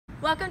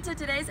Welcome to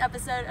today's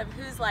episode of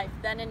Whose Life,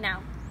 Then and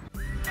Now.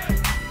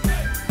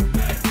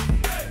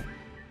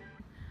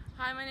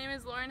 Hi, my name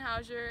is Lauren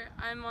Hauser.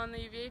 I'm on the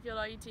UVA field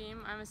hockey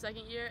team. I'm a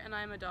second year and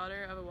I'm a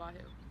daughter of a Wahoo.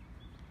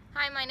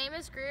 Hi, my name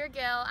is Greer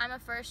Gill. I'm a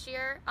first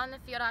year on the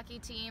field hockey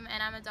team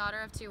and I'm a daughter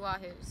of 2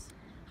 Wahoos.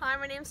 Hi,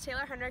 my name is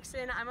Taylor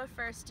Hendrickson. I'm a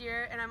first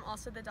year and I'm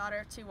also the daughter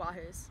of 2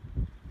 Wahoos.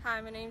 Hi,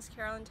 my name is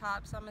Carolyn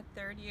Tops. I'm a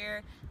third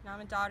year and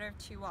I'm a daughter of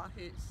 2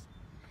 Wahoos.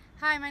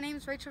 Hi, my name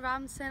is Rachel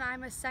Robinson.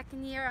 I'm a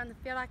second year on the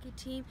field hockey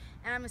team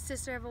and I'm a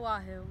sister of a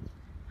Wahoo.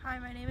 Hi,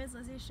 my name is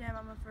Lizzie Shim.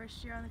 I'm a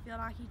first year on the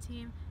field hockey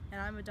team and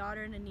I'm a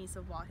daughter and a niece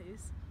of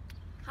Wahoos.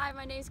 Hi,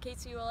 my name is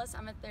Casey Willis.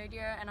 I'm a third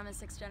year and I'm a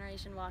 6th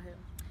generation Wahoo.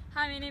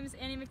 Hi, my name is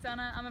Annie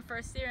McDonough. I'm a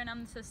first year and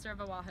I'm the sister of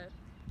a Wahoo.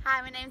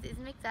 Hi, my name is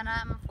Izzy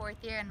McDonough. I'm a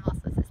 4th year and I'm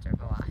also the sister of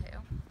a Wahoo.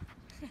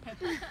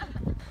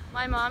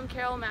 My mom,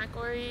 Carol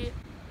McElroy,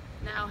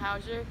 now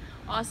Hauser,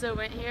 also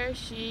went here.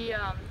 She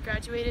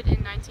graduated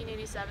in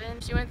 1987.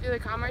 She went through the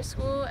Commerce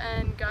School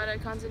and got a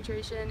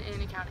concentration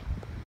in accounting.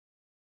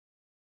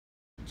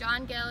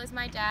 John Gill is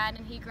my dad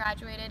and he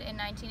graduated in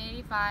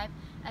 1985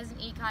 as an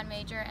econ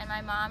major, and my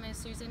mom is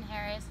Susan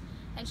Harris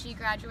and she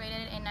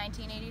graduated in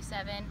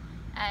 1987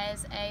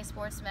 as a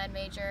sports med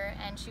major,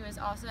 and she was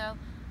also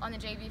on the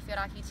JV field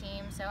hockey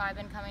team, so I've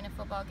been coming to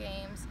football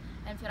games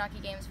and field hockey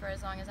games for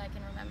as long as I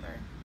can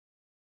remember.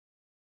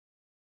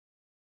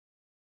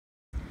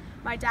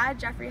 My dad,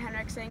 Jeffrey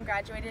Hendrickson,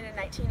 graduated in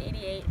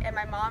 1988, and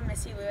my mom,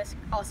 Missy Lewis,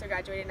 also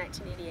graduated in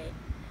 1988.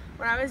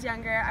 When I was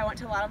younger, I went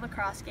to a lot of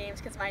lacrosse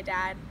games because my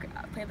dad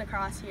played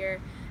lacrosse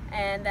here,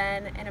 and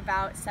then in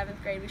about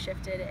 7th grade we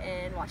shifted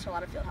and watched a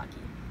lot of field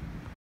hockey.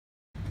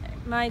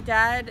 My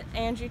dad,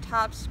 Andrew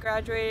Tops,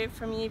 graduated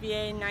from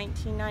UVA in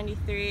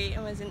 1993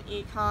 and was an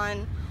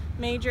econ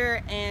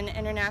major and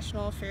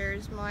international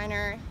affairs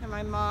minor. And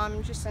my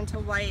mom, Jacinta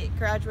White,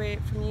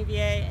 graduated from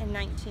UVA in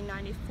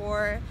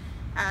 1994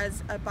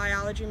 as a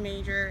biology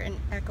major and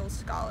Eccles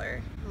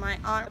Scholar. My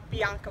aunt,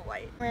 Bianca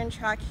White, ran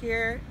track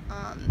here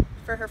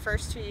for her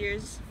first 2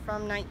 years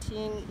from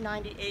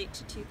 1998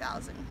 to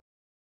 2000.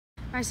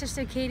 My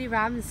sister Katie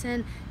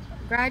Robinson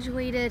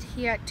graduated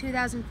here at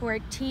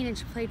 2014 and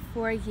she played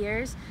 4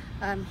 years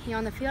here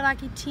on the field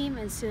hockey team,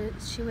 and so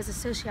she was a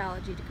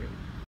sociology degree.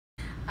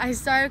 I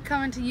started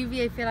coming to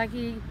UVA field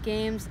hockey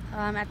games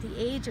at the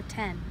age of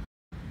 10.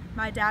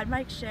 My dad,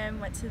 Mike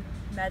Shim, went to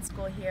med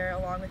school here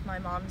along with my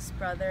mom's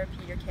brother,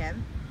 Peter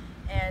Kim,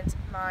 and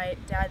my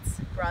dad's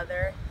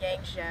brother, Yang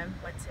Shim,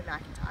 went to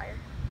McIntyre.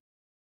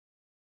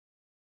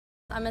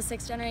 I'm a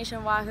 6th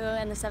generation Wahoo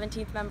and the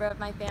 17th member of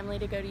my family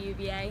to go to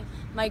UVA.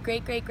 My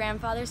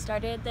great-great-grandfather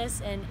started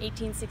this in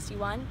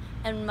 1861,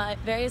 and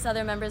various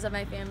other members of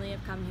my family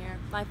have come here.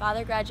 My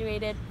father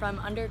graduated from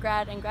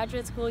undergrad and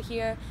graduate school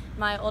here.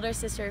 My older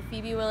sister,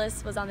 Phoebe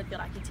Willis, was on the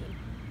field hockey team.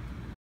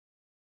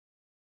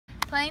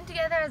 Playing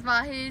together as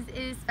Wahoos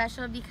is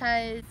special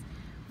because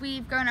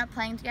we've grown up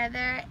playing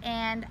together,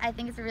 and I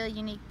think it's a really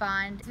unique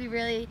bond. We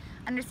really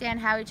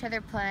understand how each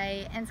other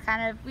play, and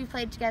it's we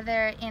played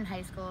together in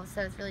high school,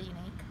 so it's really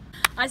unique.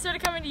 I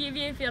started coming to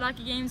UVA field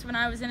hockey games when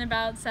I was in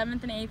about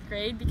 7th and 8th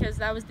grade because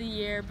that was the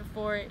year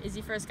before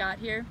Izzy first got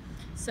here.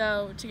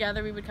 So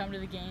together we would come to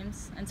the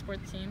games and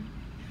support the team.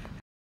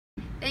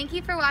 Thank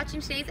you for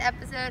watching today's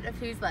episode of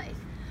Whose Life?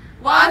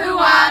 Wahoo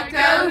Wah,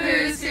 go!